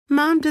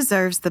Mom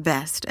deserves the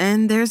best,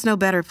 and there's no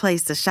better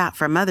place to shop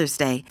for Mother's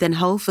Day than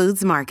Whole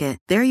Foods Market.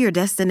 They're your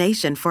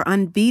destination for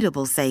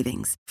unbeatable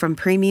savings, from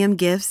premium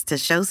gifts to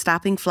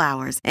show-stopping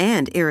flowers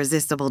and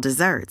irresistible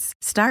desserts.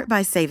 Start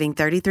by saving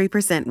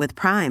 33% with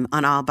Prime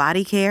on all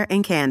body care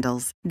and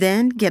candles.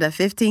 Then get a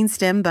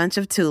 15-stem bunch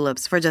of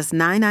tulips for just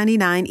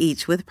 $9.99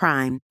 each with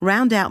Prime.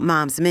 Round out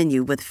Mom's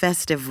menu with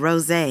festive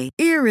rosé,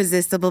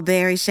 irresistible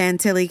berry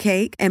chantilly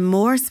cake, and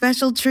more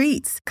special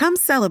treats. Come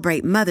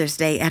celebrate Mother's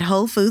Day at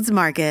Whole Foods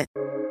Market.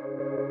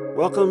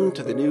 Welcome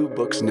to the New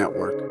Books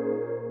Network.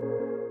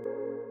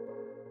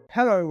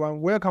 Hello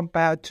everyone, welcome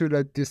back to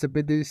the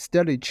Disability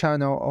Study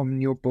channel on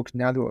New Books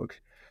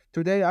Network.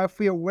 Today I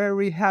feel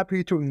very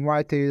happy to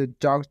invite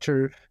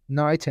Dr.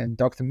 Knight and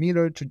Dr.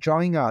 Miller to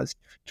join us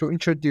to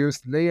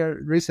introduce their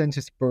recent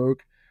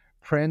book,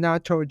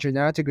 Prenatal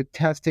Genetic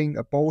Testing,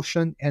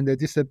 Abortion, and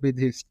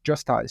Disability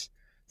Justice.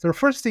 So the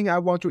first thing I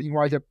want to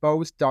invite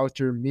both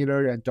Dr.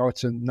 Miller and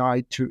Dr.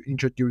 Knight to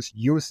introduce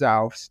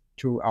yourselves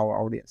to our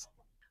audience.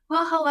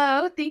 Well,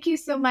 hello. Thank you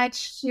so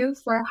much, Shu,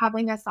 for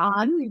having us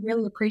on. We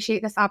really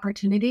appreciate this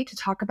opportunity to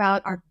talk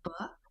about our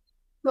book.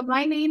 So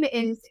my name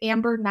is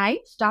Amber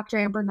Knight, Dr.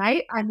 Amber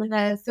Knight. I'm an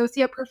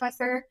associate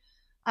professor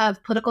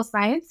of political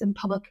science and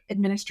public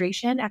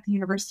administration at the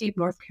University of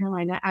North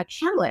Carolina at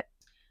Charlotte.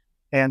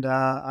 And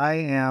I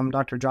am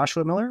Dr.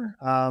 Joshua Miller.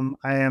 I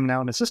am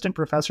now an assistant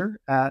professor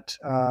at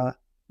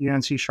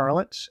UNC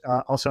Charlotte,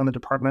 also in the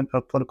Department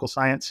of Political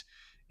Science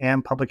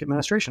and Public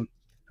Administration.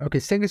 Okay,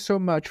 thank you so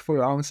much for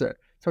your answer.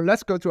 So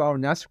let's go to our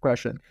next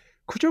question.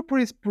 Could you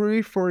please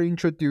briefly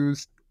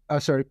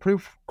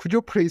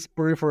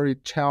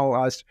tell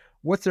us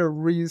what's the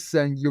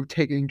reason you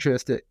take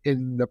interest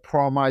in the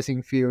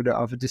promising field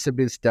of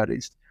disability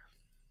studies?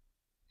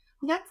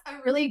 That's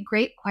a really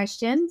great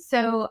question.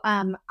 So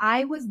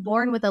I was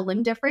born with a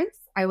limb difference.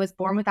 I was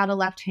born without a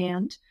left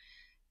hand.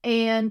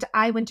 And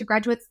I went to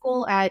graduate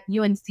school at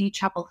UNC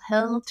Chapel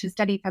Hill to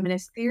study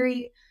feminist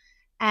theory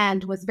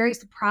and was very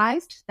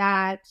surprised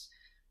that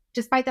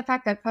despite the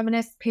fact that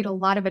feminists paid a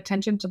lot of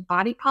attention to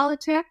body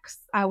politics,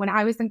 when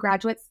I was in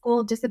graduate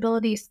school,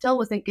 disability still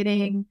wasn't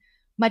getting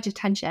much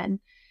attention.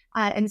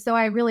 And so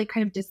I really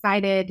kind of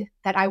decided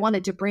that I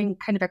wanted to bring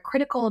kind of a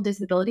critical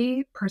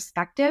disability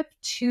perspective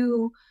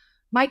to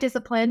my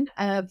discipline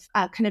of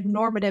kind of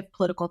normative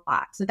political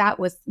thought. So that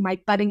was my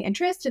budding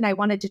interest, and I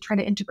wanted to try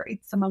to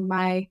integrate some of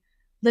my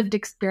lived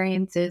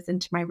experiences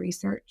into my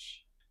research.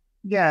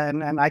 Yeah,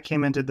 and I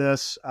came into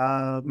this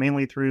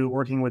mainly through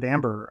working with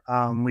Amber.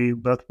 We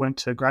both went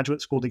to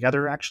graduate school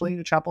together, actually,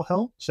 at Chapel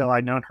Hill. So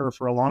I'd known her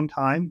for a long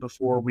time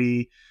before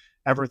we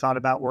ever thought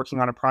about working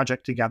on a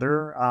project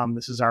together.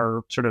 This is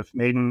our sort of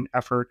maiden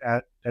effort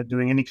at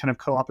doing any kind of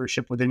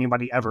co-authorship with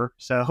anybody ever.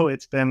 So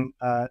it's been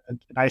a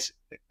nice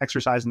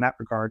exercise in that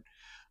regard.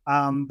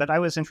 But I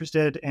was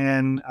interested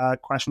in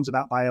questions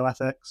about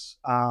bioethics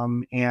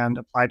and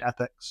applied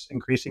ethics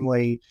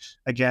increasingly,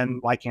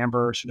 again, like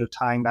Amber, sort of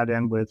tying that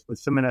in with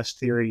feminist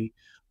theory.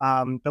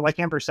 But like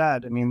Amber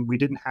said, I mean, we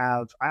didn't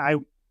have, I at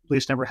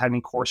least never had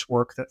any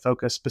coursework that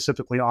focused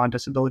specifically on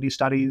disability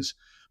studies.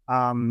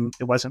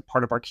 It wasn't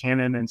part of our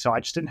canon. And so I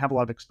just didn't have a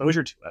lot of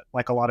exposure to it,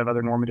 like a lot of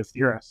other normative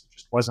theorists. It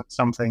just wasn't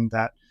something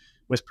that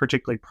was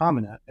particularly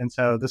prominent. And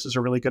so this is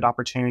a really good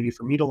opportunity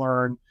for me to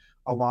learn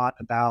a lot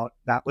about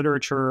that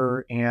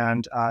literature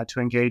and to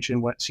engage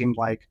in what seemed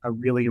like a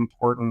really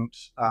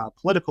important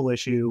political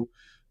issue,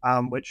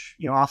 which,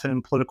 you know,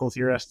 often political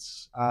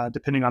theorists,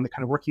 depending on the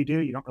kind of work you do,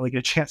 you don't really get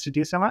a chance to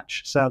do so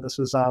much. So this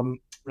was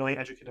really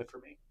educative for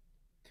me.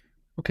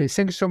 Okay,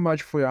 thank you so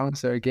much for your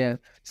answer again.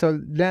 So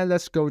then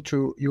let's go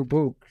to your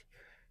book.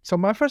 So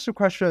my first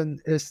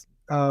question is,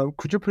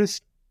 could you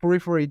please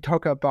briefly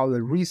talk about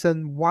the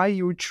reason why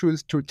you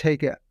choose to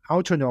take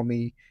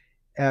autonomy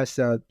as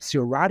a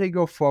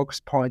theoretical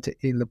focus point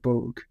in the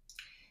book?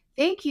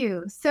 Thank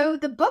you. So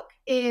the book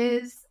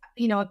is,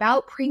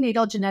 about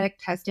prenatal genetic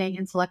testing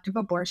and selective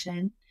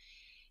abortion.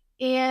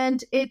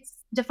 And it's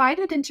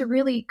divided into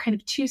really kind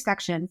of two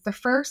sections. The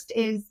first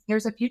is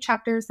there's a few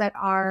chapters that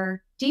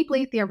are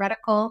deeply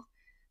theoretical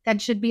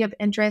that should be of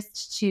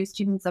interest to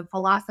students of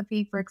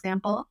philosophy, for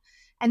example.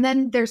 And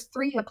then there's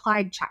 3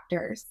 applied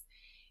chapters.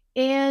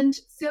 And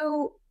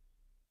so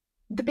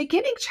the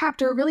beginning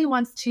chapter really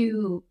wants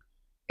to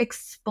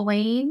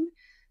explain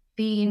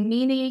the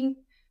meaning,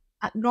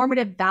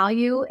 normative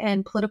value,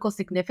 and political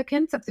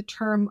significance of the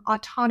term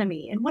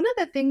autonomy. And one of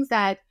the things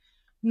that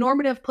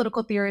normative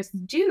political theorists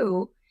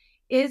do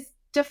is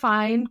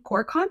define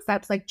core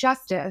concepts like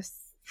justice,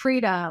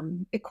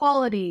 freedom,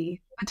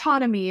 equality,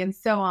 autonomy, and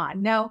so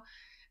on. Now,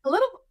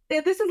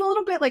 this is a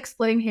little bit like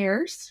splitting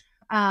hairs,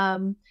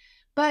 and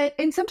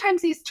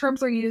sometimes these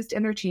terms are used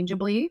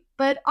interchangeably,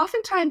 but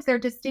oftentimes they're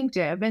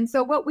distinctive. And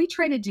so what we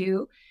try to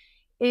do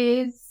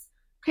is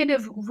kind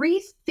of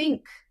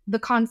rethink the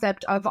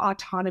concept of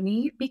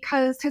autonomy,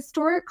 because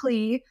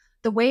historically,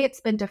 the way it's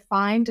been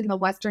defined in the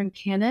Western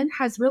canon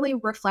has really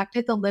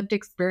reflected the lived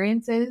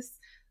experiences,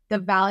 the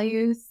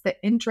values, the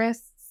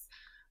interests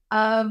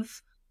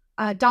of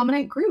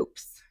dominant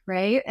groups,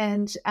 right?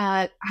 And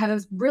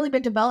has really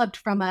been developed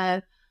from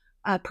a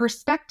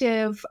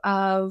perspective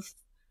of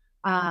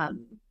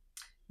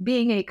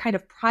being a kind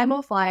of prime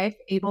of life,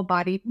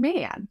 able-bodied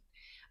man.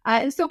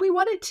 And so we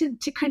wanted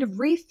to kind of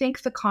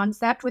rethink the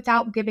concept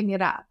without giving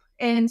it up.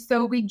 And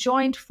so we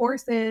joined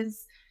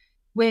forces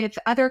with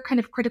other kind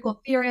of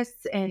critical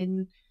theorists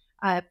and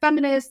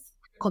feminists,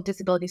 critical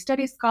disability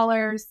studies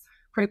scholars,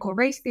 critical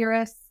race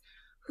theorists,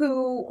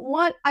 who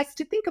want us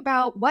to think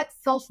about what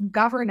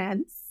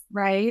self-governance,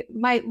 right,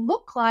 might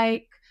look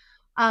like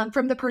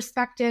from the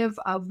perspective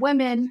of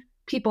women,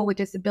 people with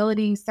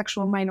disabilities,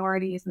 sexual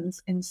minorities,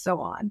 and so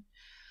on.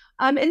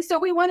 And so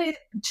we wanted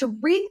to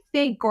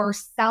rethink or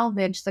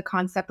salvage the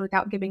concept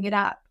without giving it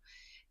up.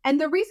 And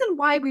the reason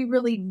why we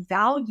really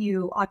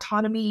value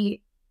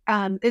autonomy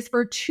is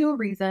for two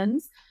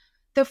reasons.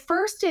 The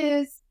first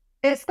is,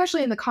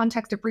 especially in the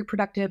context of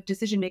reproductive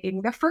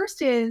decision-making, the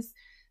first is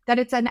that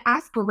it's an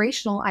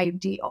aspirational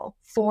ideal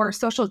for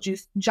social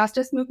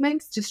justice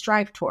movements to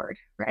strive toward,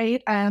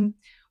 right?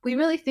 We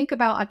really think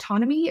about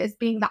autonomy as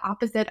being the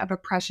opposite of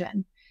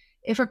oppression.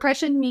 If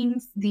oppression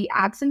means the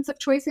absence of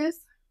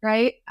choices,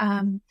 right,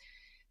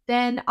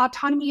 then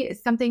autonomy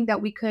is something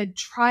that we could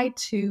try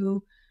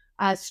to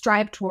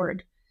strive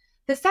toward.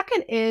 The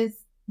second is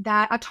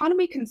that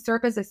autonomy can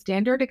serve as a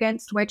standard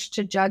against which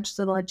to judge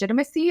the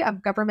legitimacy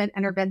of government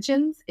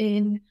interventions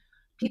in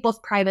people's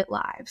private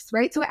lives,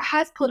 right? So it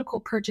has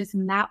political purchase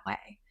in that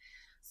way.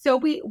 So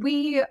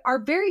we are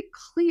very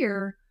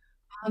clear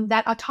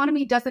that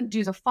autonomy doesn't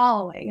do the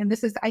following, and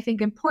this is, I think,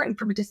 important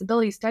from a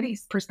disability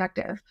studies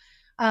perspective.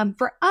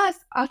 For us,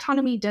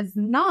 autonomy does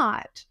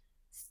not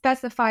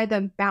specify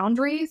the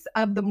boundaries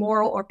of the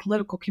moral or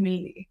political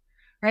community,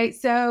 right?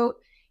 So,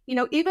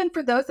 even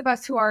for those of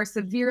us who are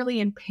severely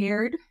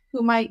impaired,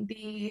 who might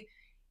be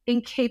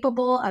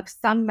incapable of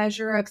some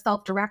measure of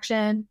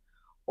self-direction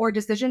or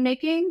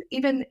decision-making,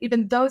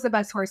 even those of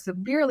us who are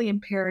severely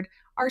impaired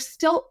are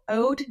still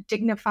owed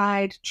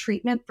dignified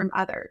treatment from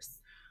others,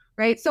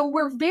 right? So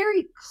we're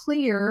very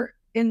clear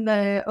in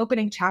the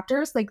opening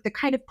chapters, like the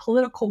kind of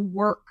political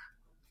work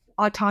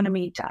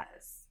autonomy does.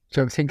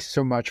 So thanks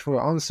so much for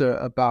your answer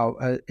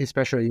about,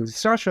 especially your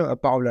discussion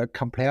about the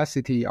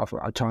complexity of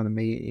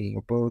autonomy in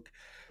your book.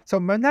 So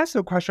my next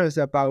question is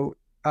about,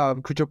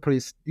 could you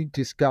please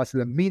discuss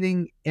the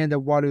meaning and the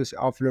values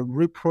of the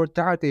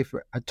reproductive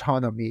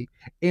autonomy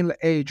in the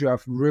age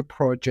of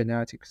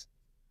reprogenetics?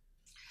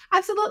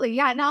 Absolutely,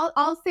 yeah. And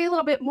I'll say a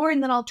little bit more,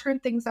 and then I'll turn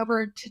things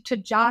over to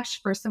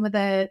Josh for some of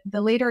the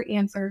later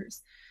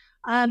answers.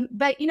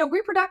 But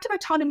reproductive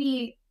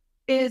autonomy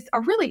is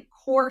a really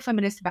core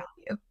feminist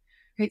value.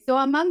 Right? So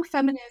among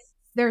feminists,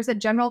 there's a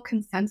general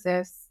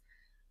consensus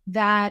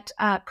that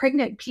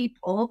pregnant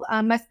people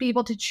must be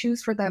able to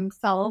choose for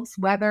themselves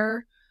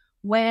whether,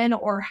 when,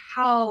 or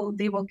how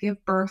they will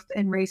give birth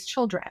and raise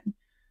children,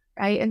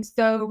 right? And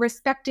so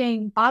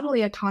respecting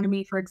bodily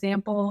autonomy, for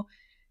example,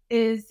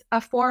 is a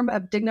form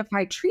of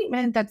dignified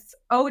treatment that's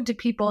owed to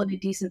people in a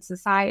decent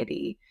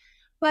society.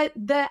 But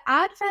the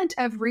advent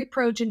of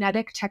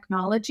reprogenetic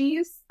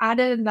technologies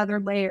added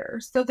another layer.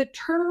 So the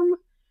term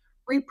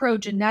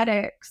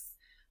reprogenetics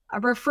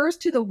refers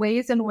to the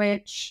ways in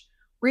which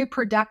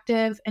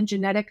reproductive and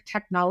genetic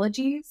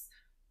technologies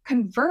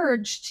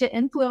converge to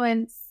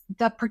influence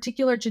the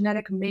particular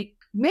genetic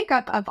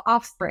makeup of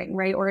offspring,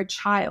 right, or a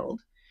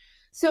child.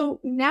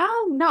 So now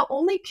not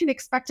only can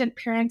expectant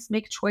parents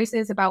make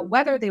choices about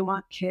whether they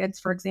want kids,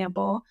 for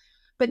example,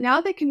 but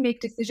now they can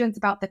make decisions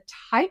about the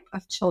type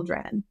of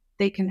children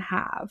they can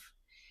have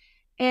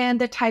and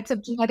the types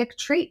of genetic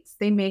traits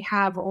they may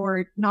have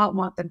or not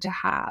want them to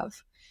have.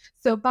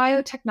 So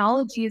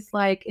biotechnologies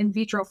like in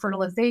vitro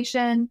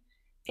fertilization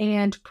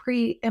and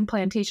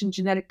pre-implantation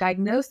genetic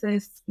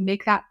diagnosis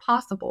make that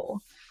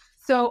possible.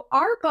 So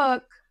our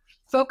book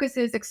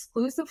focuses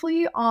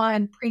exclusively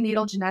on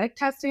prenatal genetic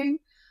testing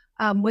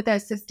with a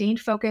sustained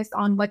focus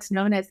on what's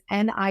known as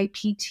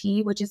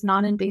NIPT, which is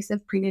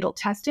non-invasive prenatal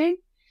testing.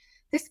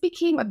 This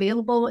became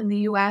available in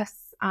the US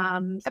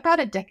about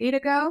a decade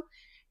ago.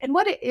 And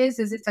what it is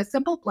it's a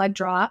simple blood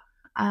draw.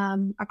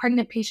 A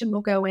pregnant patient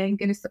will go in,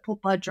 get a simple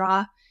blood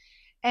draw.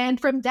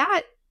 And from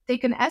that, they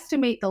can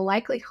estimate the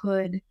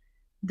likelihood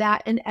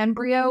that an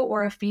embryo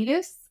or a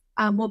fetus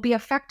will be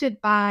affected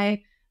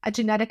by a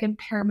genetic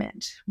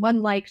impairment,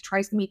 one like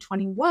trisomy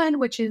 21,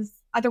 which is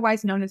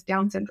otherwise known as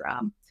Down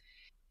syndrome.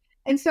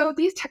 And so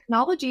these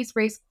technologies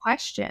raise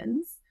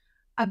questions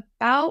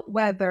about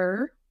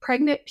whether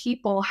pregnant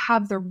people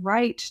have the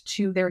right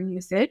to their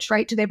usage,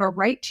 right? Do they have a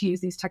right to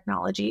use these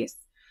technologies?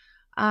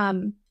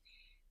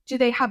 Do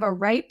they have a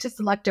right to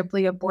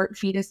selectively abort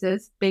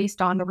fetuses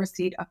based on the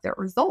receipt of their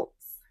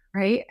results,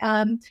 right?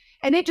 And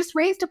it just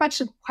raised a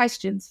bunch of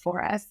questions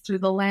for us through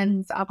the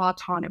lens of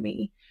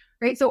autonomy,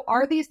 right? So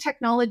are these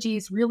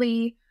technologies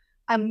really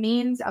a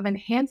means of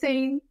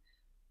enhancing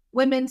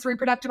women's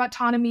reproductive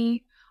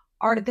autonomy?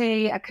 Are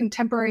they a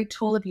contemporary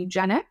tool of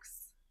eugenics,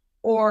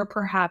 or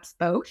perhaps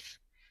both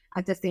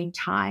at the same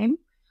time?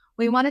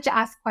 We wanted to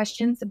ask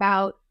questions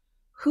about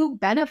who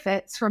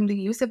benefits from the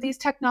use of these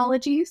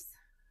technologies.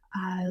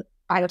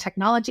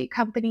 biotechnology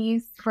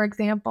companies, for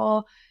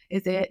example?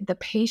 Is it the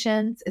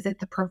patients? Is it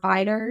the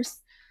providers?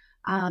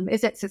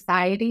 Is it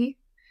society?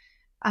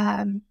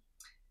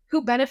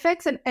 Who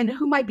benefits and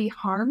who might be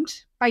harmed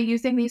by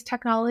using these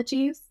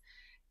technologies?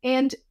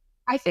 And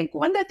I think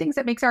one of the things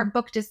that makes our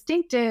book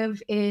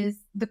distinctive is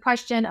the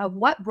question of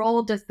what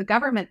role does the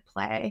government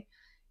play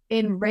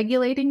in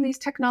regulating these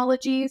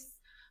technologies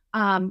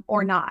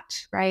or not,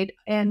 right?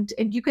 And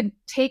you could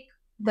take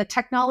the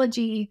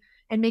technology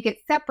and make it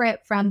separate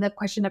from the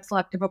question of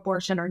selective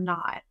abortion or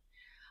not.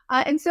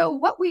 And so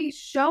what we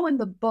show in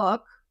the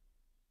book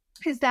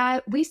is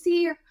that we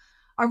see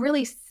a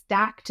really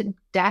stacked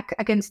deck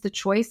against the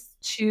choice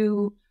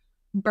to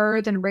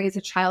birth and raise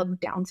a child with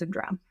Down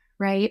syndrome,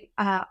 right?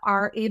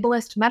 Our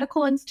ableist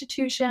medical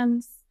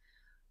institutions,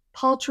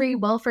 paltry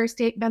welfare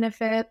state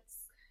benefits,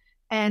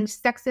 and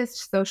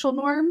sexist social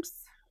norms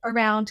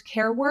around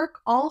care work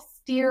all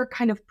steer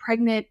kind of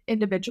pregnant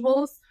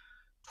individuals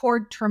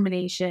toward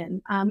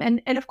termination.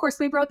 And of course,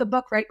 we wrote the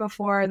book right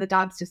before the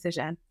Dobbs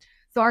decision.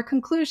 So our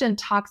conclusion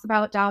talks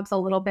about Dobbs a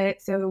little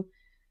bit. So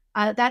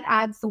that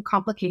adds some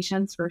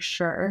complications for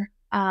sure.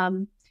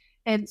 And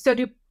so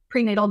do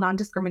prenatal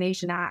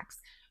non-discrimination acts.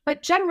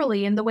 But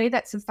generally, in the way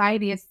that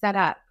society is set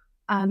up,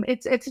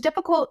 it's a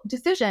difficult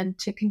decision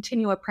to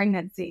continue a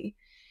pregnancy.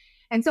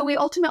 And so we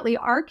ultimately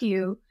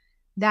argue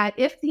that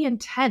if the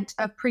intent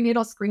of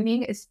prenatal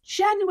screening is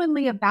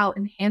genuinely about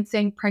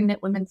enhancing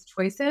pregnant women's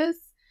choices,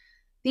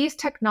 these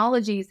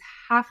technologies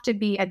have to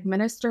be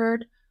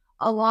administered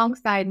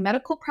alongside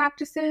medical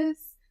practices,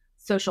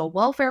 social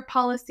welfare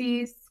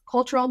policies,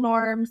 cultural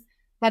norms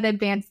that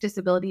advance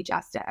disability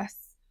justice.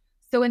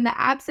 So in the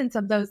absence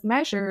of those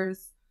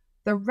measures,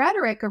 the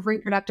rhetoric of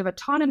reproductive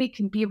autonomy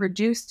can be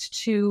reduced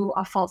to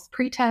a false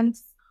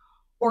pretense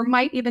or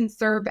might even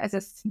serve as a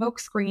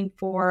smokescreen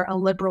for a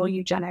liberal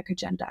eugenic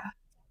agenda.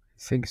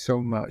 Thanks so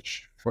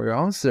much for your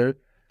answer.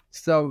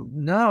 So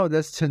now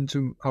let's turn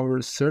to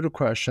our third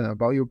question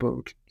about your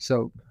book.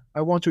 So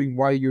I want to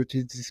invite you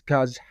to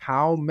discuss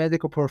how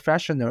medical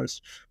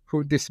professionals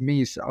who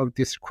dismiss or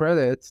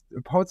discredit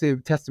the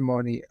positive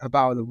testimony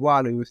about the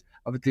values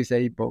of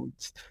disabled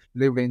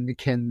living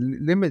can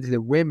limit the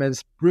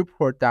women's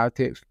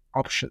reproductive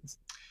options.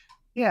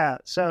 Yeah,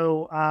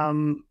 so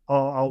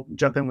I'll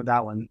jump in with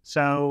that one.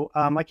 So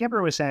like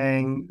Amber was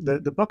saying,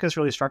 the book is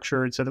really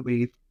structured so that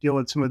we deal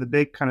with some of the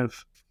big kind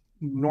of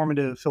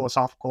normative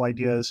philosophical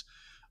ideas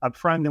up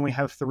front. Then we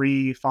have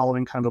 3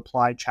 following kind of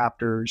applied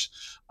chapters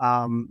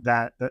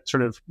that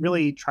sort of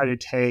really try to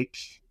take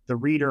the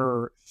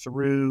reader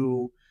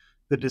through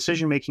the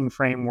decision-making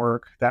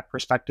framework that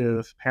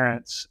prospective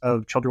parents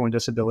of children with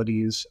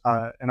disabilities,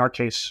 in our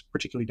case,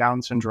 particularly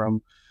Down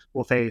syndrome,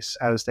 will face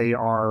as they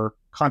are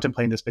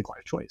contemplating this big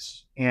life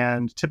choice.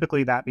 And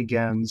typically that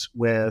begins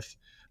with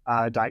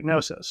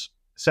diagnosis.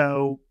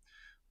 So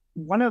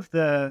one of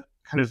the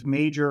kind of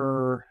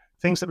major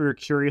things that we were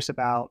curious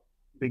about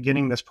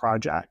beginning this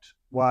project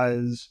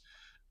was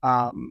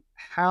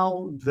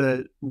how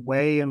the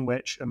way in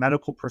which a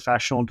medical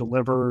professional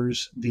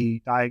delivers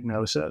the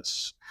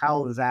diagnosis,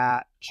 how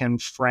that can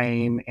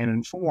frame and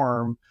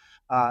inform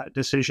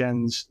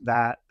decisions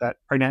that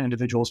pregnant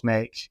individuals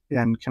make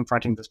in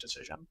confronting this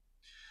decision.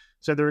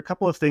 So there are a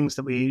couple of things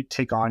that we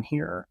take on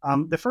here.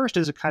 The first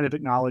is a kind of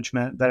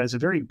acknowledgement that is a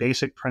very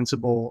basic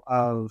principle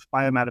of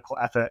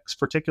biomedical ethics,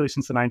 particularly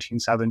since the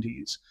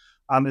 1970s,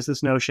 is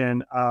this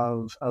notion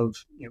of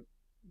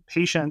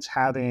patients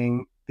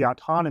having the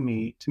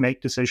autonomy to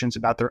make decisions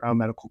about their own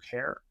medical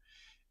care.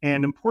 And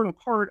an important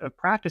part of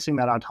practicing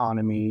that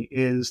autonomy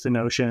is the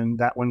notion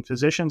that when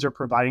physicians are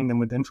providing them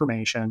with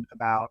information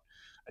about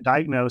a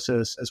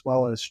diagnosis as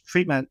well as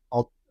treatment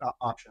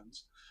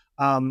options,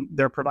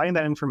 they're providing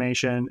that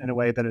information in a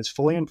way that is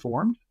fully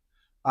informed,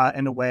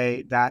 in a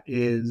way that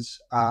is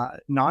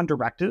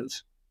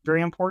non-directive,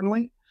 very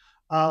importantly,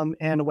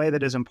 and a way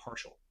that is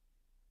impartial.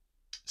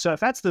 So if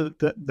that's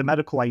the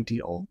medical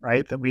ideal,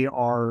 right, that we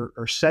are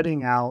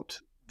setting out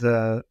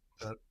the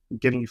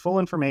giving you full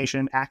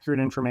information, accurate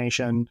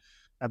information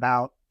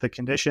about the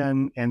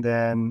condition, and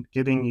then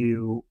giving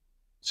you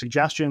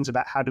suggestions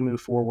about how to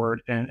move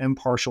forward in an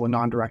impartial and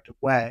non-directive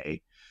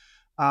way.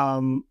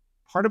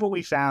 Part of what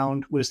we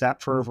found was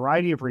that for a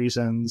variety of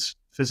reasons,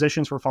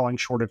 physicians were falling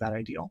short of that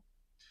ideal.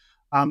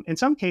 In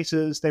some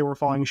cases, they were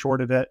falling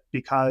short of it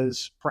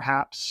because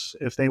perhaps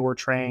if they were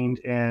trained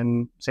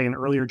in, say, an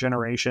earlier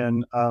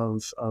generation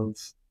of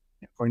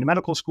going to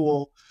medical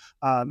school,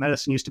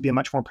 medicine used to be a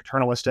much more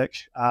paternalistic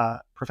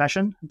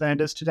profession than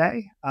it is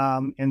today.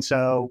 And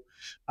so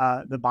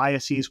the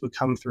biases would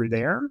come through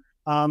there.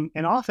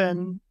 And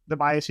often the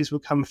biases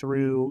would come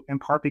through in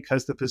part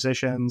because the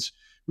physicians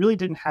really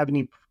didn't have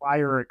any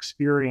prior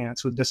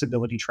experience with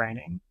disability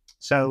training.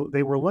 So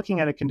they were looking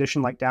at a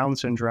condition like Down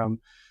syndrome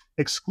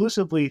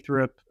exclusively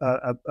through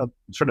a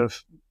sort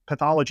of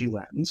pathology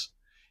lens.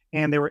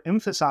 And they were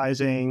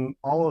emphasizing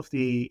all of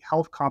the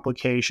health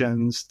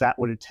complications that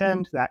would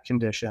attend that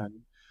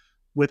condition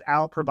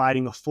without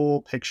providing a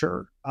full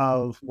picture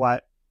of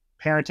what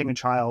parenting a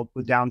child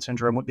with Down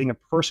syndrome, what being a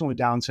person with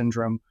Down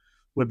syndrome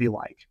would be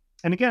like.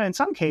 And again, in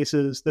some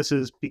cases, this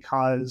is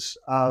because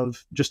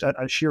of just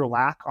a sheer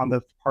lack on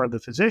the part of the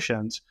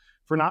physicians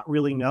for not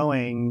really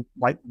knowing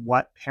like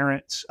what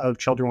parents of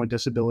children with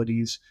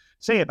disabilities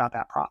say about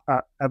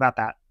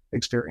that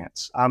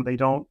experience. They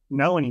don't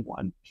know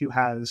anyone who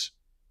has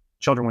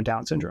children with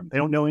Down syndrome. They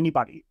don't know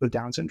anybody with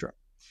Down syndrome.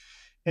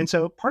 And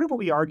so part of what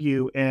we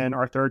argue in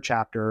our third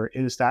chapter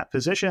is that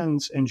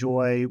physicians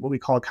enjoy what we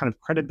call a kind of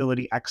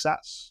credibility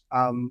excess.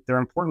 They're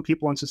important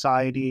people in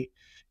society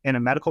in a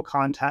medical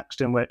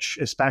context in which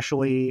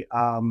especially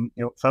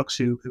folks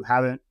who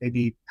haven't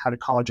maybe had a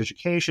college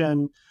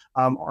education,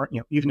 or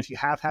even if you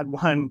have had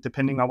one,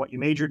 depending on what you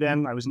majored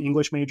in. I was an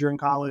English major in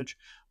college.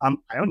 I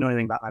don't know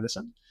anything about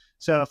medicine.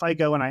 So if I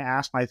go and I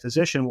ask my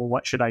physician, well,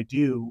 what should I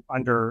do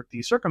under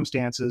these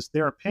circumstances,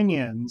 their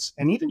opinions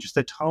and even just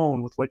the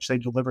tone with which they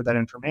deliver that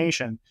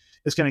information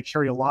is going to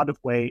carry a lot of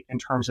weight in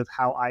terms of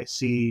how I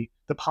see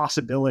the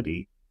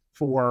possibility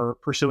for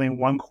pursuing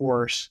one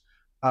course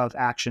of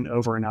action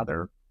over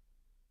another.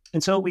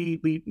 And so we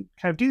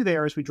kind of do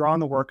there is we draw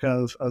on the work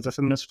of the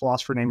feminist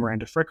philosopher named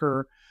Miranda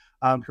Fricker,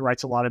 who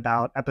writes a lot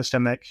about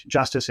epistemic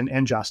justice and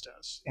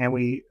injustice. And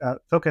we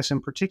focus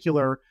in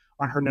particular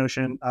on her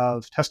notion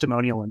of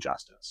testimonial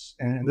injustice.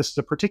 And this is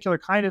a particular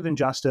kind of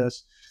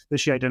injustice that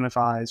she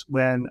identifies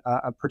when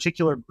a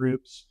particular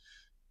group's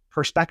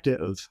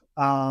perspective,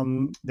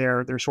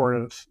 their sort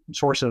of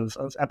source of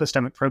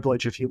epistemic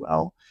privilege, if you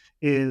will,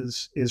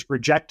 is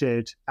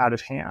rejected out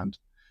of hand,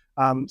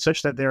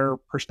 such that their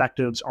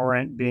perspectives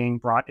aren't being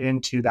brought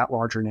into that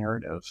larger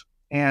narrative.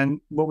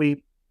 And what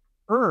we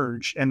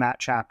urge in that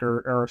chapter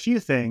are a few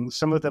things,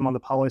 some of them on the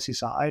policy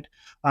side,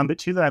 but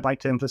two that I'd like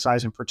to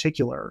emphasize in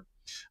particular.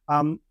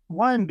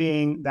 One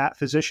being that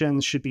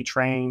physicians should be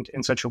trained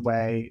in such a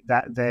way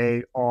that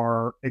they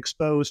are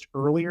exposed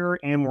earlier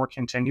and more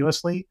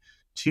continuously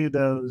to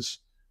those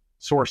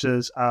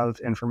sources of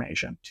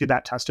information, to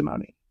that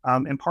testimony,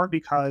 in part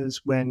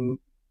because when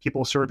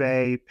people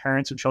survey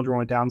parents of children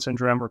with Down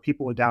syndrome or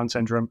people with Down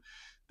syndrome,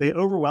 they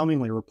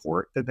overwhelmingly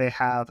report that they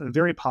have a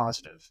very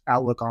positive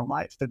outlook on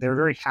life, that they're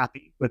very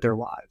happy with their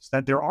lives,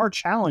 that there are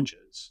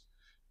challenges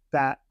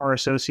that are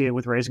associated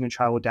with raising a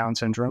child with Down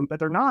syndrome, but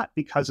they're not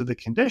because of the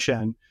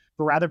condition,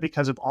 but rather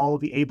because of all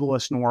of the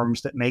ableist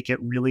norms that make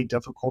it really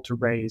difficult to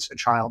raise a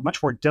child,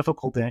 much more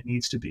difficult than it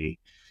needs to be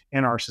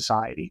in our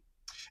society.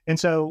 And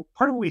so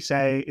part of what we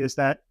say is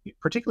that,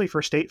 particularly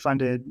for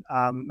state-funded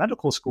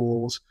medical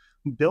schools,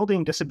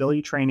 building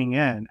disability training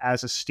in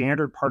as a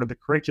standard part of the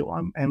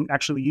curriculum, and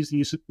actually we use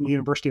the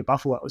University of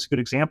Buffalo as a good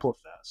example of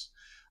this,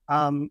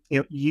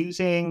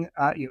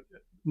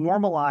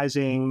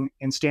 normalizing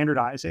and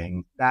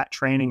standardizing that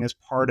training as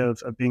part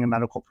of being a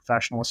medical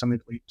professional is something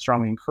that we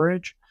strongly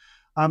encourage.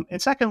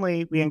 And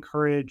secondly, we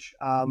encourage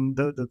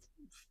the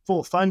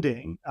full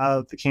funding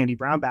of the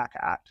Kennedy-Brownback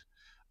Act,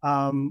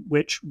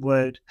 which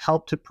would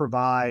help to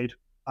provide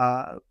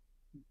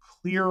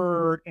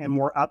clearer and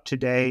more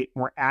up-to-date,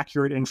 more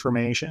accurate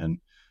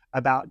information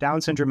about Down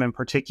syndrome in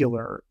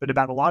particular, but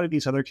about a lot of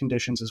these other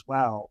conditions as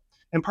well.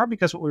 In part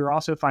because what we were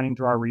also finding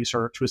through our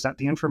research was that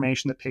the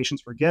information that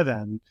patients were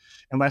given,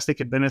 unless they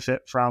could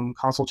benefit from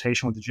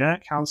consultation with a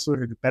genetic counselor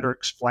who could better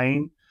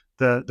explain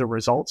the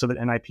results of an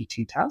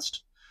NIPT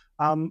test,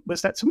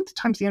 was that some of the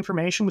times the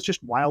information was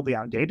just wildly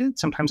outdated.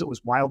 Sometimes it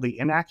was wildly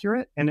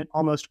inaccurate, and it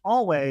almost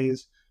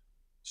always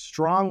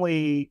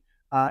strongly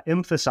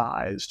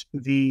emphasized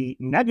the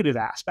negative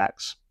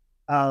aspects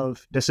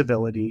of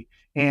disability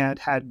and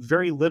had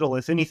very little,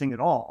 if anything at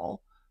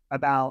all,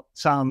 about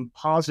some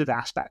positive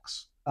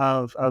aspects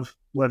of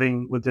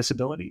living with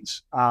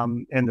disabilities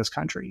in this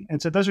country.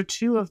 And so those are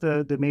two of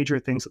the major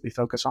things that we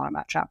focus on in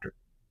that chapter.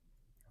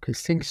 Okay,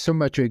 thanks so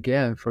much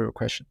again for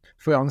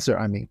your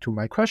answer, to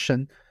my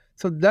question.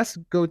 So let's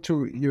go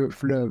to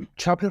the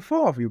chapter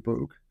 4 of your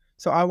book.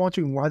 So I want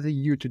to invite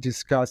you to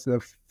discuss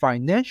the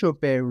financial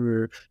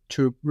barrier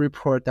to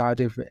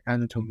reproductive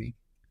autonomy.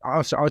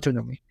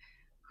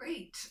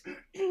 Great.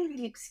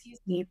 Excuse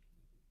me.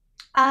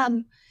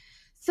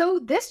 So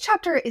this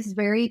chapter is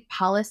very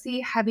policy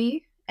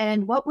heavy.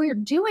 And what we're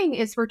doing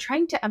is we're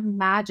trying to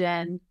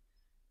imagine,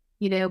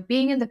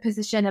 being in the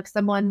position of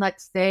someone,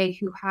 let's say,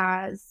 who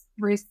has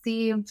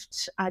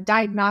received a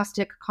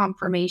diagnostic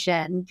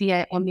confirmation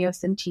via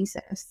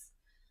amniocentesis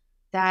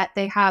that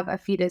they have a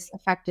fetus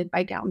affected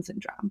by Down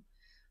syndrome.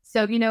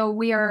 So,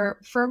 we are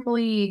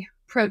firmly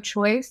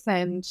pro-choice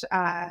and,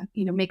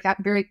 make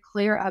that very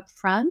clear up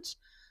front.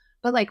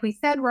 But like we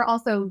said, we're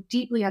also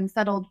deeply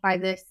unsettled by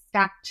this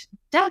stacked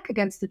deck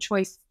against the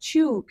choice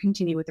to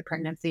continue with the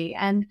pregnancy.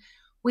 And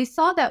we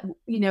saw that,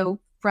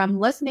 from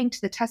listening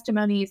to the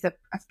testimonies of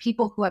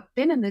people who have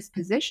been in this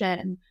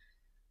position,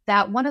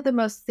 that one of the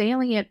most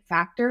salient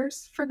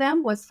factors for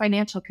them was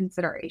financial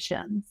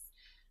considerations.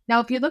 Now,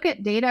 if you look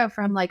at data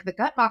from like the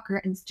Guttmacher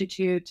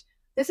Institute,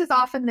 this is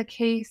often the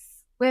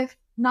case with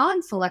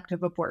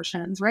non-selective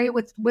abortions, right?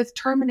 With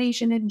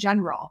termination in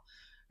general,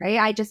 right?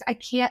 I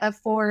can't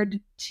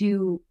afford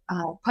to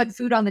put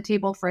food on the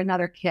table for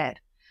another kid.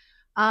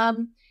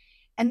 And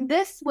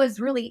this was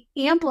really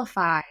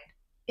amplified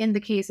in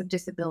the case of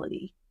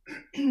disability.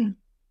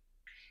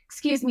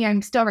 Excuse me,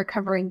 I'm still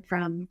recovering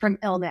from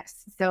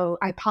illness, so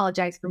I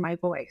apologize for my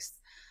voice.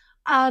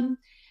 Um,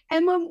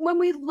 and when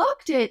we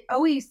looked at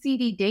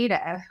OECD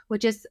data,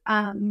 which is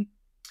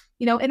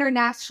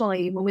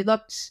internationally, when we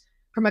looked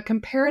from a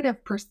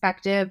comparative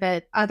perspective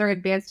at other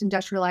advanced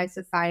industrialized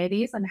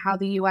societies and how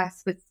the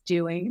U.S. was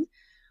doing,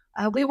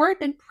 we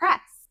weren't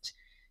impressed.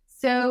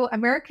 So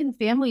American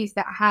families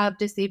that have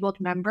disabled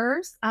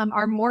members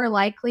are more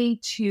likely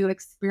to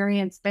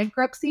experience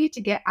bankruptcy,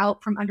 to get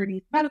out from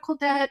underneath medical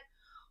debt,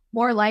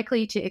 more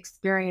likely to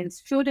experience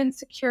food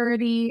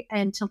insecurity,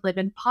 and to live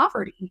in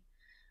poverty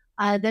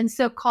than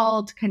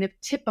so-called kind of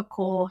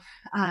typical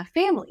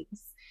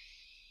families.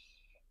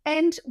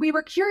 And we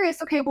were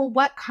curious, okay, well,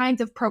 what kinds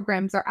of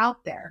programs are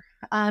out there?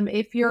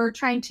 If you're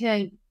trying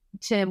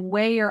to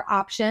weigh your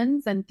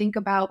options and think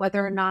about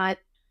whether or not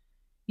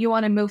you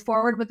want to move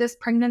forward with this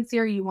pregnancy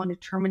or you want to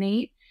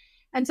terminate.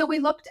 And so we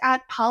looked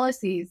at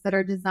policies that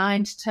are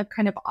designed to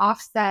kind of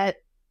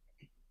offset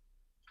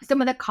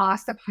some of the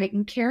costs of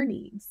heightened care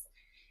needs.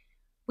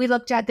 We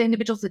looked at the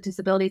Individuals with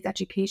Disabilities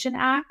Education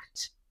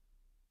Act,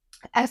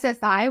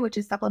 SSI, which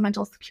is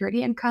Supplemental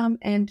Security Income,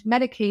 and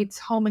Medicaid's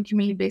Home and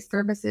Community-Based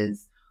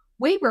Services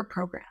Waiver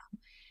Program.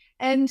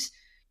 And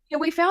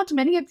we found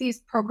many of these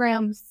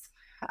programs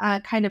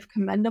kind of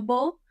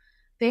commendable.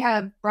 They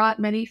have brought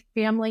many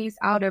families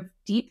out of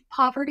deep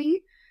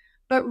poverty,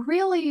 but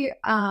really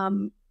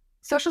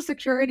Social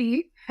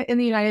Security in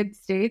the United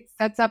States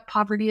sets up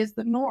poverty as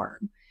the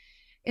norm.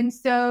 And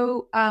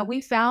so we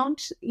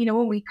found,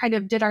 when we kind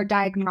of did our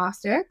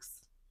diagnostics,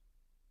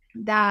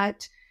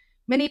 that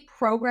many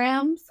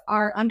programs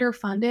are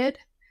underfunded.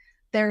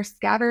 They're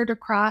scattered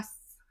across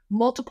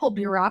multiple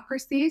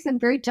bureaucracies and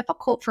very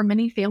difficult for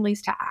many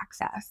families to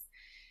access.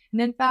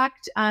 And in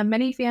fact,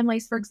 many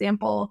families, for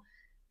example,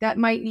 that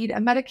might need a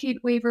Medicaid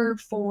waiver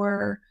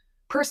for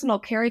personal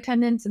care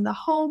attendants in the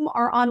home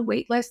are on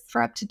wait lists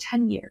for up to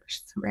 10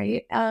 years,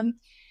 right?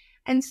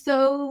 And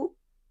so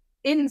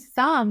in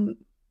sum,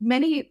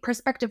 many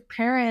prospective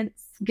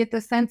parents get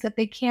the sense that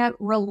they can't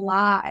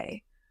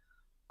rely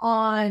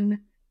on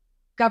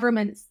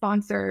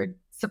government-sponsored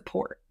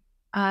support.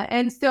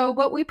 And so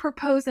what we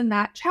propose in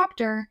that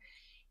chapter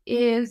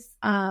is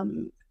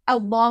a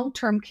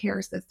long-term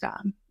care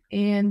system.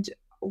 And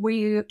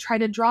we try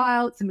to draw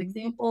out some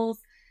examples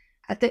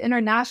at the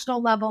international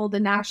level, the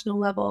national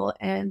level,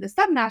 and the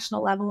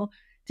subnational level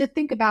to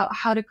think about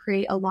how to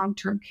create a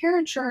long-term care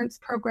insurance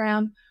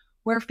program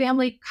where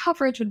family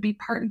coverage would be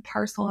part and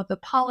parcel of the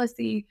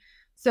policy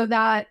so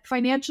that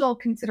financial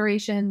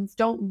considerations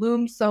don't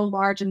loom so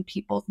large in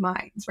people's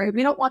minds, right?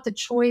 We don't want the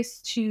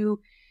choice to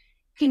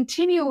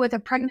continue with a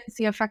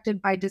pregnancy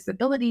affected by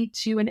disability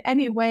to in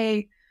any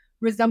way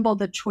resemble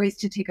the choice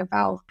to take a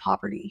vow of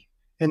poverty.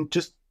 And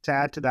just to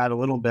add to that a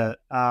little bit,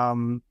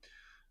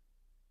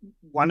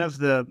 one of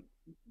the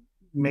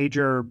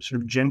major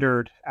sort of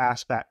gendered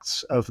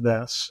aspects of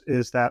this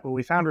is that what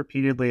we found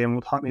repeatedly, and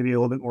we'll talk maybe a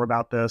little bit more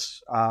about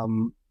this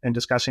in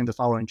discussing the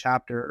following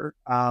chapter,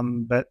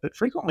 but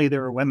frequently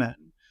there were women,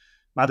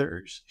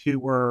 mothers, who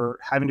were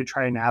having to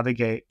try to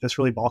navigate this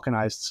really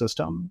balkanized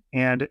system.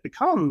 And it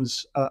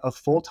becomes a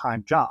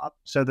full-time job,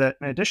 so that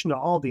in addition to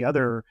all the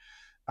other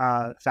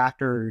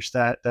factors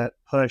that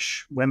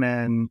push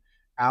women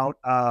out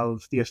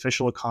of the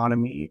official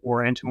economy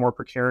or into more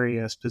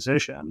precarious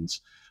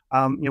positions,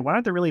 one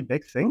of the really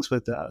big things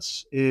with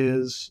this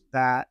is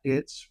that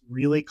it's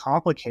really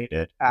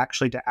complicated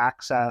actually to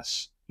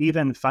access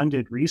even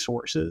funded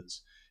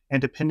resources.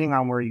 And depending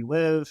on where you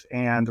live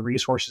and the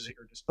resources at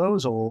your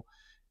disposal,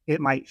 it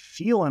might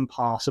feel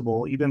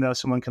impossible, even though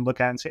someone can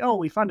look at it and say, oh,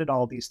 we funded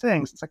all these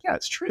things. It's like, yeah,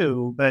 it's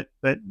true, but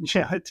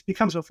it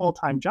becomes a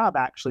full-time job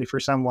actually for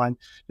someone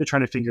to try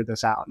to figure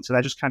this out. And so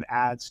that just kind of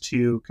adds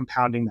to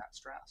compounding that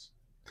stress.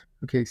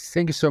 Okay,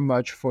 thank you so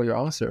much for your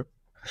answer.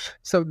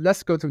 So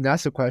let's go to the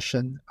next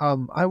question.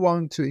 I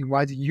want to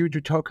invite you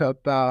to talk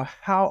about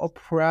how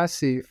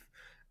oppressive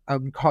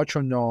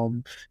cultural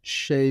norms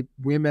shape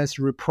women's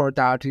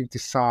reproductive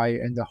desire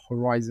and the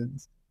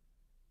horizons.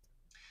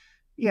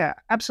 Yeah,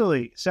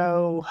 absolutely.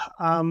 So,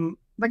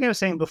 like I was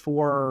saying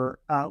before,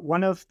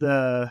 one of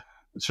the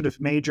sort of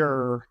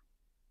major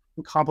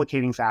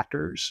complicating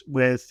factors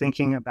with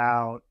thinking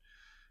about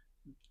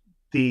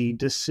the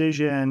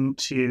decision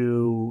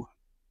to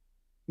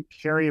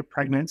carry a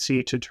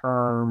pregnancy to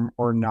term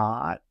or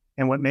not,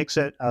 and what makes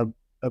it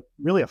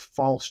really a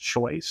false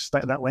choice,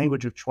 that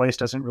language of choice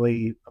doesn't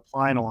really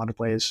apply in a lot of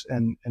ways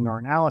in our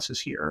analysis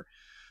here,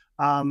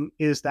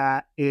 is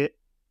that it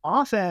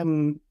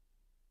often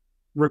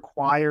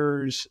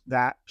requires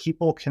that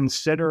people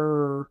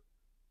consider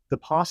the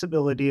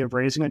possibility of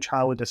raising a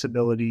child with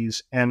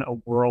disabilities in a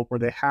world where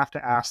they have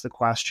to ask the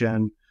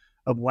question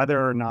of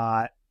whether or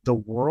not the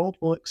world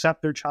will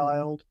accept their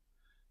child,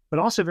 but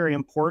also very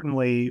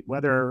importantly,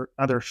 whether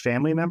other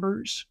family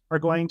members are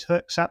going to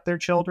accept their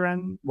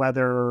children,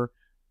 whether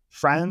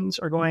friends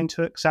are going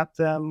to accept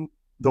them,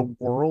 the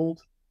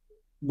world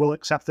will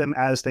accept them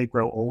as they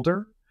grow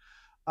older.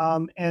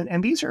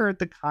 And these are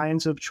the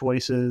kinds of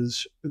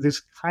choices,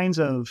 these kinds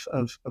of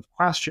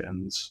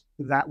questions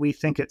that we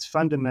think it's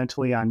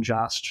fundamentally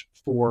unjust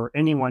for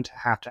anyone to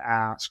have to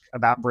ask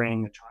about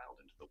bringing a child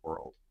into the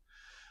world.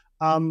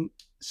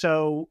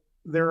 So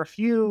there are a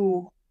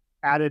few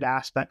added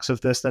aspects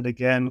of this that,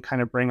 again,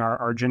 kind of bring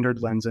our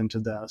gendered lens into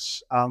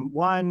this.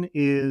 One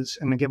is,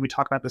 and again, we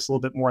talk about this a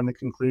little bit more in the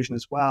conclusion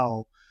as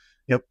well,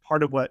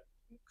 part of what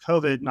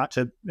COVID, not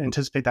to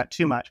anticipate that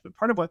too much, but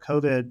part of what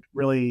COVID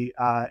really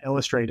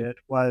illustrated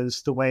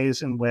was the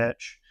ways in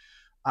which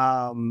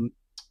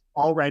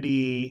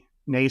already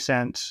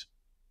nascent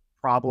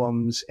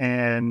problems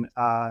in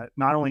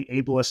not only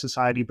ableist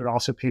society, but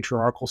also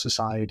patriarchal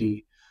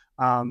society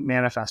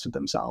manifested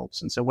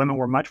themselves. And so women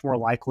were much more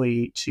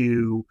likely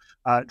to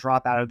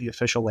drop out of the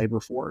official labor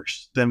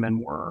force than men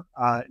were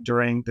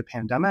during the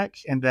pandemic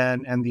and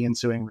the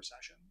ensuing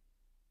recession.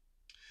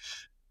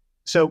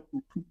 So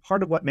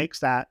part of what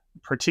makes that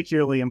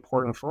particularly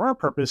important for our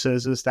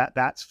purposes is that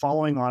that's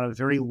following on a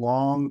very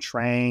long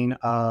train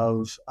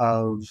of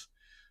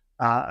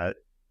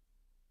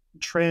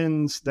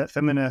trends that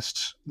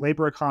feminist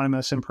labor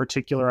economists in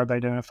particular have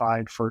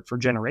identified for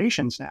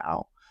generations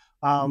now,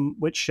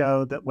 which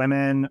show that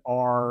women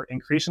are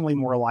increasingly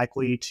more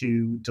likely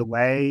to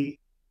delay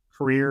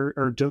career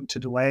or to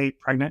delay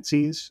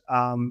pregnancies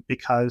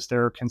because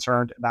they're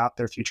concerned about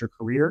their future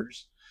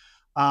careers.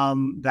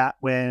 That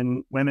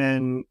when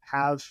women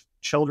have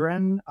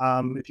children,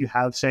 if you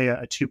have, say,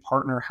 a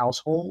two-partner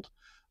household,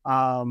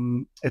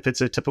 if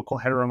it's a typical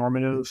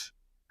heteronormative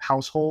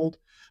household,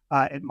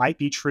 it might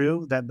be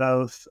true that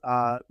both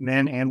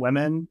men and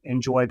women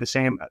enjoy the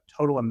same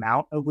total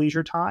amount of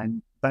leisure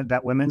time, but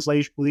that women's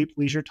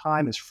leisure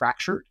time is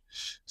fractured,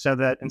 so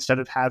that instead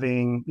of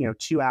having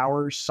 2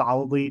 hours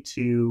solidly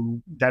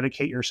to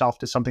dedicate yourself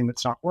to something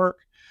that's not work,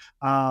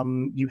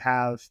 you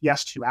have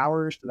 2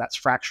 hours, but that's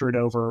fractured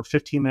over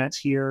 15 minutes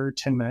here,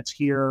 10 minutes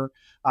here,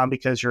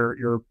 because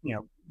you're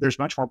there's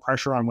much more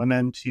pressure on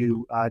women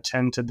to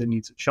tend to the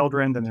needs of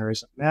children than there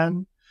is of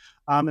men.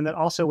 And that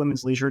also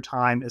women's leisure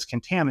time is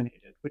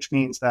contaminated, which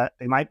means that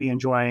they might be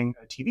enjoying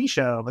a TV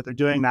show, but they're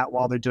doing that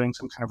while they're doing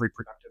some kind of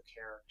reproductive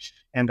care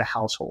in the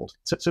household.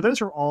 So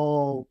those are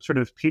all sort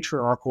of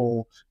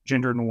patriarchal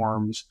gender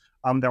norms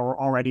that were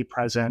already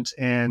present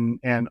in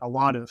a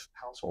lot of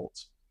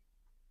households.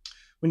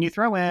 When you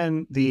throw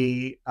in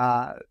the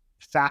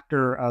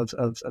factor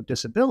of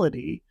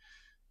disability,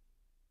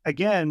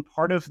 again,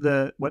 part of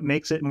what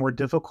makes it more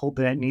difficult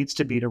than it needs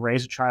to be to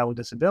raise a child with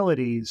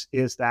disabilities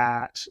is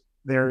that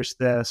there's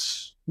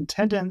this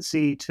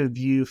tendency to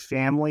view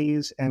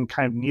families in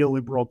kind of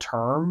neoliberal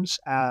terms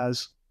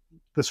as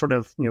the sort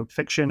of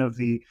fiction of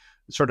the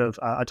sort of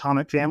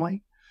atomic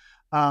family,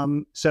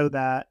 so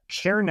that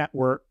care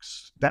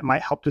networks that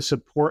might help to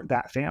support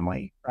that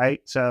family,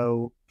 right?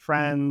 So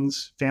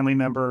friends, family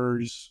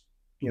members,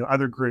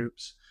 other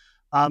groups.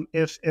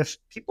 If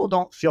people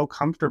don't feel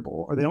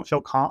comfortable or they don't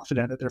feel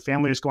confident that their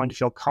family is going to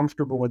feel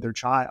comfortable with their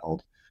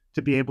child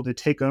to be able to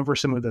take over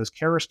some of those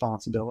care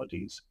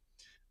responsibilities,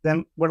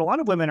 then what a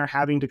lot of women are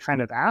having to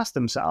kind of ask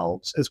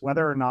themselves is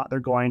whether or not they're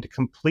going to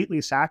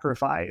completely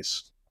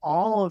sacrifice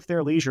all of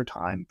their leisure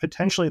time,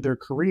 potentially their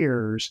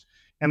careers,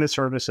 in the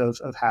service of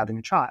having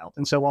a child.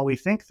 And so while we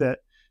think that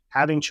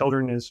having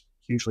children is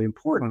hugely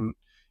important,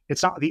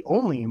 it's not the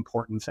only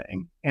important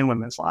thing in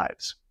women's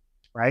lives,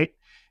 right?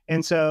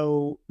 And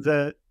so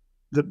the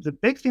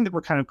big thing that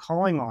we're kind of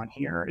calling on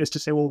here is to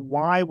say, well,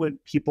 why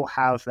would people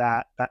have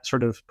that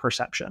sort of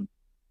perception?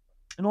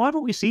 And a lot of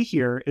what we see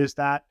here is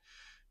that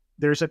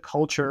there's a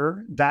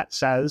culture that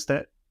says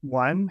that,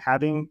 one,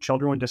 having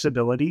children with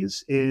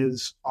disabilities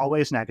is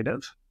always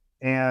negative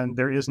and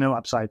there is no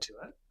upside to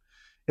it.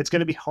 It's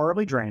going to be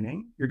horribly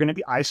draining. You're going to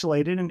be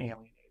isolated and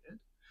alienated.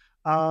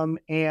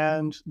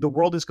 And the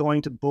world is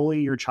going to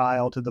bully your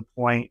child to the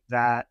point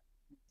that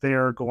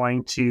they're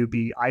going to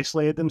be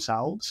isolated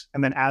themselves.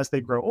 And then as they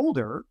grow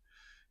older,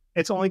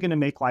 it's only going to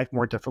make life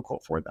more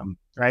difficult for them,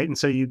 right? And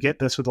so you get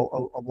this with a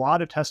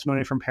lot of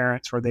testimony from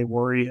parents where they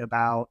worry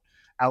about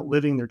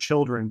outliving their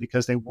children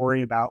because they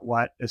worry about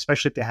what,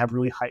 especially if they have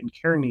really heightened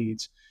care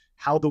needs,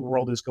 how the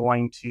world is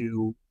going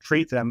to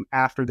treat them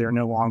after they're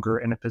no longer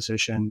in a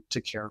position to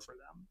care for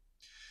them.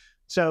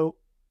 So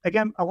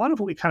again, a lot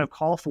of what we kind of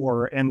call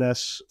for in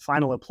this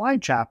final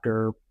applied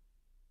chapter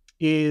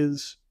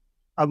is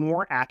a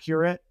more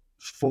accurate,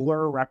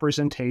 fuller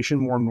representation,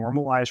 more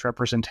normalized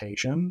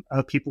representation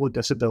of people with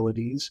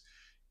disabilities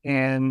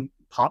in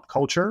pop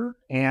culture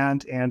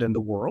and in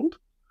the world.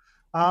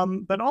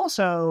 But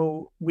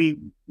also, we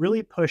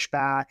really push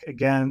back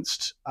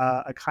against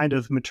a kind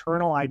of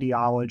maternal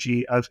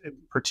ideology of, in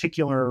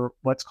particular,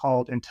 what's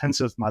called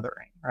intensive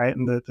mothering, right?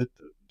 And the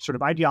sort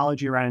of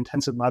ideology around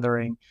intensive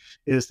mothering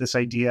is this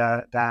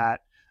idea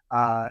that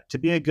to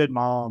be a good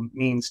mom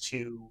means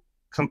to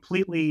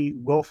completely,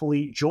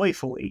 willfully,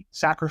 joyfully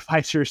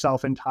sacrifice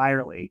yourself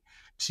entirely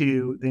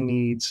to the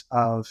needs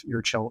of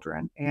your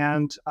children.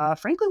 And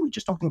frankly, we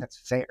just don't think that's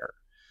fair.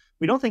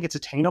 We don't think it's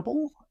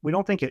attainable. We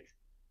don't think it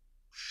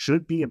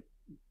should be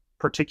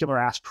particular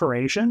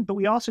aspiration, but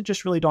we also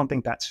just really don't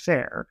think that's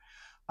fair.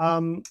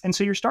 And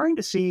so you're starting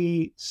to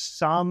see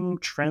some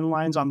trend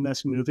lines on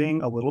this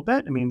moving a little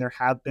bit. I mean, there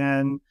have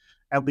been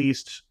at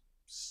least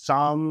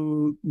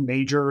some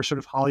major sort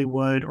of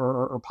Hollywood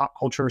or pop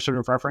culture sort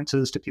of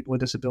references to people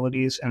with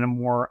disabilities in a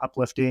more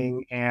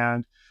uplifting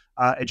and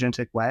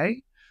agentic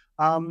way.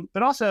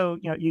 But also,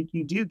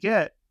 you do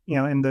get,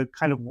 in the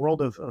kind of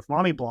world of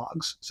mommy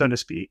blogs, so to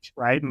speak,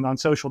 right? And on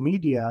social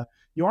media,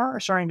 you are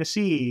starting to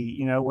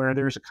see, where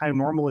there's a kind of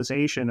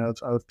normalization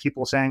of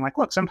people saying like,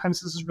 look,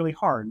 sometimes this is really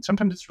hard and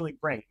sometimes it's really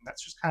great. And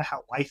that's just kind of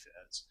how life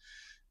is.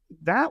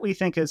 That we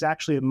think is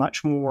actually a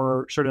much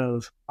more sort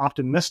of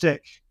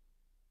optimistic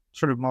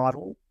sort of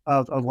model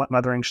of what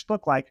mothering should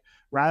look like,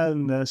 rather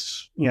than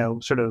this,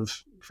 sort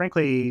of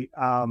frankly,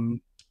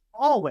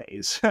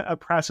 always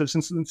oppressive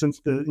since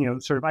the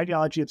sort of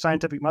ideology of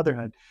scientific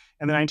motherhood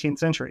in the 19th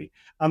century.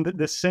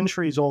 The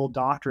centuries old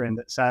doctrine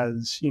that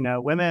says,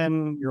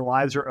 women, your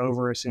lives are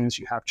over as soon as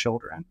you have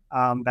children.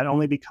 That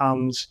only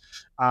becomes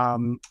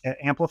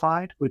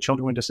amplified with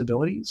children with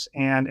disabilities.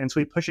 And so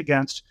we push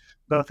against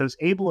both those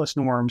ableist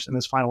norms in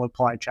this final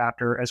applied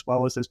chapter, as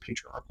well as those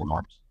patriarchal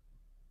norms.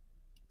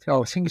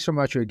 Oh, thank you so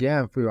much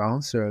again for your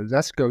answer.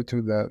 Let's go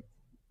to the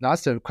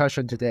last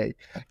question today.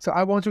 So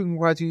I want to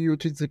invite you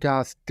to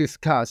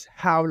discuss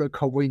how the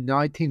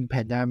COVID-19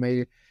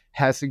 pandemic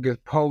has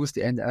exposed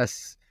and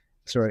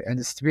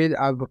speed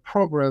up a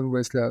problem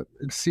with the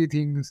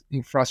existing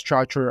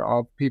infrastructure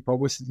of people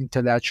with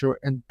intellectual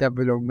and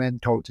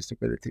developmental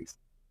disabilities.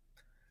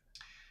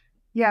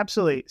 Yeah,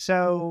 absolutely.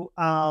 So,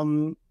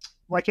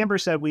 like Amber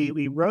said,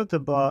 we wrote the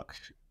book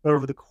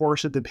over the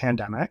course of the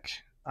pandemic,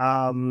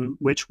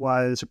 which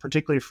was a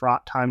particularly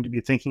fraught time to be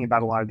thinking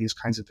about a lot of these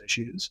kinds of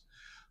issues.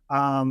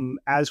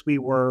 As we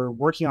were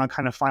working on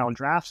kind of final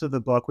drafts of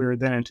the book, we were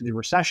then into the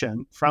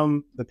recession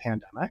from the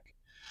pandemic.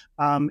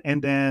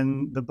 And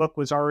then the book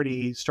was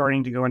already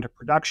starting to go into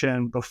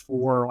production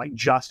before, like,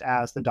 just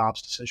as the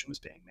Dobbs decision was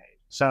being made.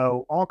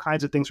 So all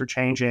kinds of things were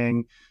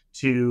changing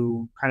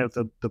to kind of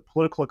the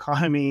political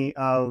economy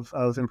of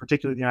in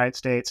particular the United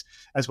States,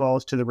 as well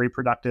as to the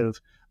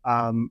reproductive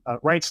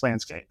rights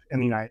landscape in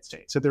the United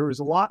States. So there was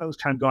a lot that was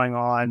kind of going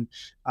on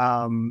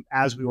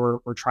as we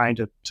were trying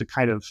to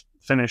kind of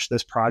finish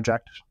this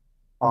project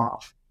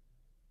off.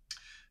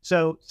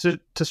 So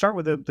to start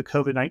with the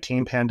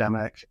COVID-19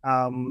 pandemic,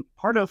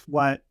 part of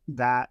what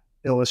that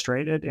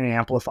illustrated and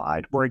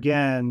amplified were,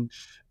 again,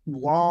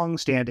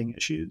 long-standing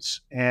issues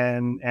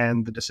and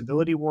the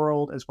disability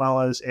world, as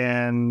well as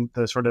in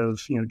the sort of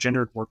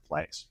gendered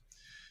workplace.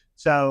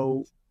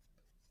 So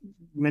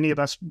many of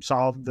us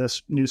saw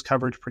this news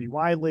coverage pretty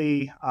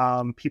widely.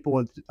 People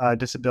with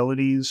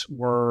disabilities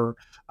were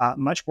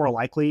much more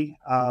likely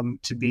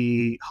to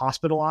be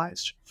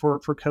hospitalized for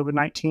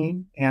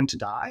COVID-19 and to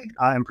die.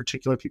 In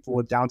particular, people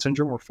with Down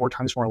syndrome were 4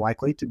 times more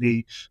likely to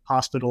be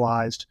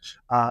hospitalized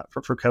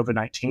for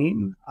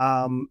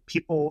COVID-19.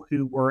 People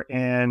who were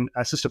in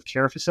assistive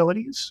care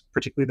facilities,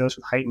 particularly those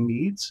with heightened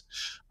needs,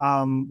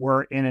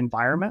 were in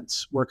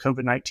environments where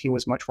COVID-19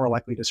 was much more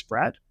likely to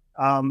spread.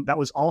 That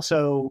was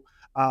also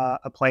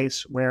a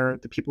place where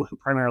the people who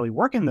primarily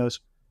work in those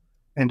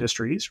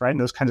industries, right, in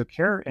those kinds of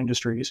care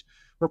industries,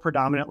 were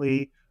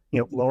predominantly,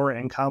 lower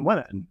income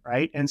women,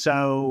 right? And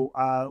so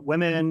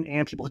women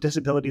and people with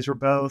disabilities were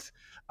both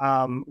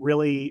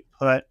really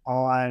put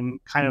on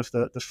kind of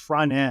the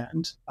front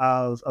end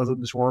of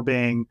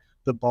absorbing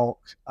the bulk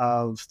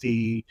of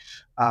the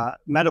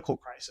medical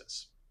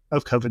crisis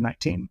of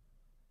COVID-19.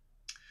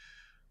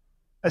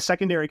 A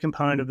secondary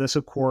component of this,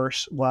 of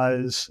course,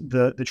 was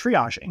the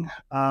triaging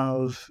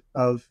of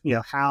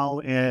how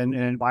in an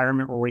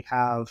environment where we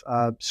have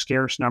a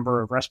scarce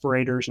number of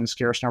respirators and a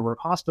scarce number of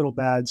hospital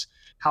beds,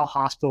 how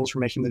hospitals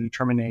were making the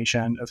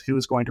determination of who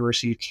was going to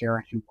receive care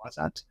and who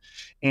wasn't.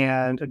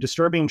 And a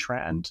disturbing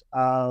trend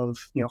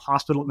of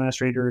hospital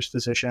administrators,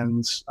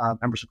 physicians,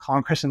 members of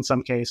Congress in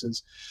some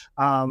cases,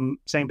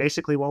 saying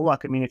basically, well,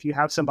 look, I mean, if you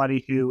have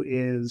somebody who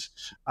is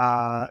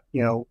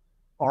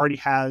already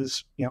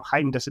has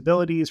heightened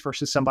disabilities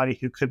versus somebody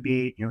who could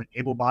be an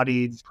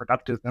able-bodied,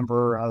 productive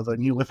member of a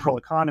neoliberal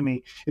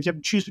economy, if you have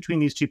to choose between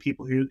these two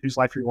people whose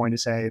life you're going to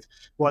save,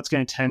 well, it's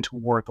going to tend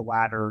toward the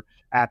latter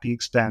at the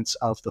expense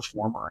of the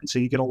former. And so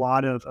you get a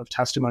lot of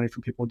testimony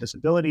from people with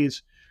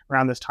disabilities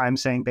around this time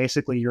saying,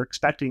 basically, you're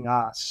expecting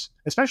us,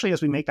 especially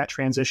as we make that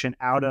transition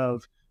out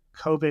of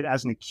COVID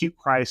as an acute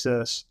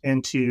crisis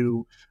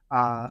into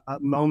a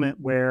moment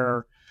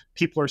where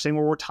people are saying,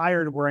 well, we're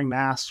tired of wearing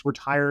masks. We're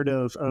tired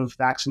of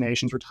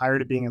vaccinations. We're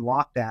tired of being in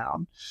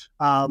lockdown.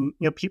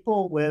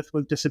 People with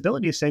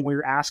disabilities saying, well,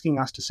 you're asking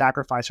us to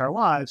sacrifice our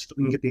lives so that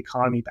we can get the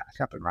economy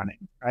back up and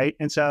running, right?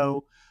 And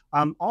so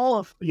a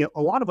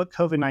lot of what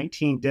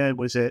COVID-19 did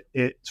was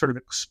it sort of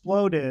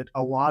exploded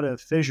a lot of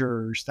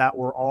fissures that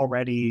were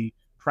already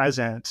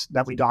present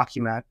that we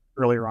document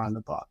earlier on in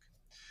the book.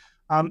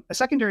 A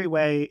secondary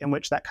way in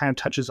which that kind of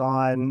touches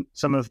on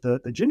some of the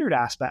gendered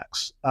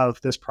aspects of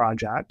this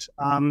project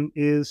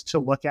is to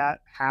look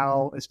at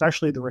how,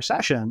 especially the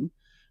recession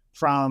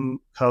from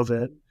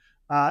COVID,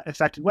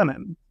 affected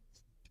women.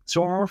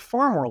 so are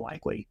far more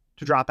likely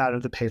to drop out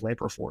of the paid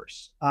labor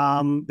force.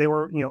 They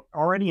were,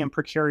 already in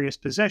precarious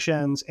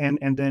positions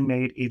and then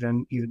made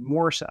even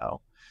more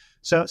so.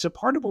 So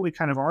part of what we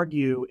kind of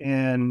argue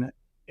in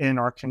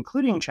our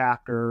concluding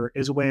chapter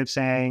is a way of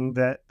saying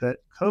that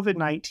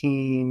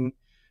COVID-19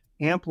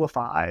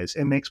 amplifies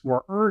and makes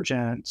more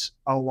urgent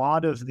a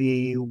lot of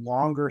the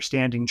longer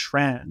standing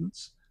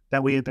trends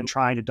that we have been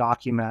trying to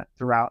document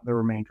throughout the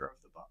remainder of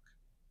the book.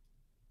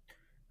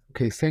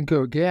 Okay, thank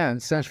you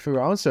again. Thanks for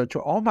your answer to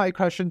all my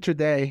questions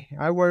today.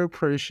 I will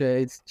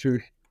appreciate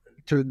to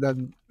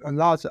learn a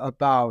lot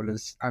about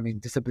this.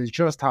 Disability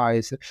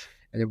justice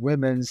and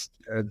women's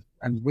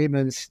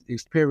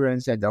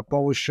experience and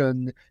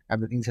abortion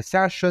and the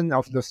intersection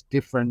of those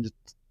different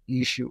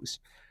issues.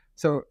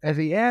 So at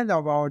the end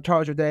of our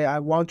talk today, I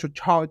want to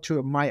talk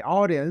to my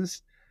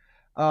audience.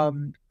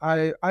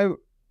 I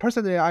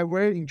personally, I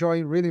really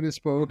enjoy reading this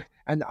book,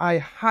 and I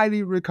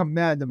highly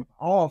recommend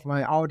all of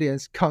my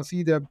audience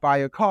consider buy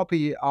a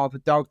copy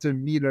of Dr.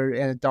 Miller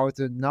and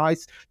Dr.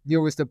 Knight's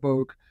newest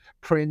book,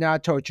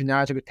 Prenatal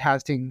Genetic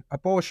Testing,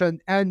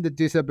 Abortion, and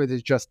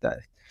Disability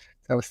Justice.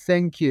 So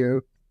thank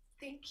you.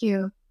 Thank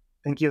you.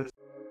 Thank you.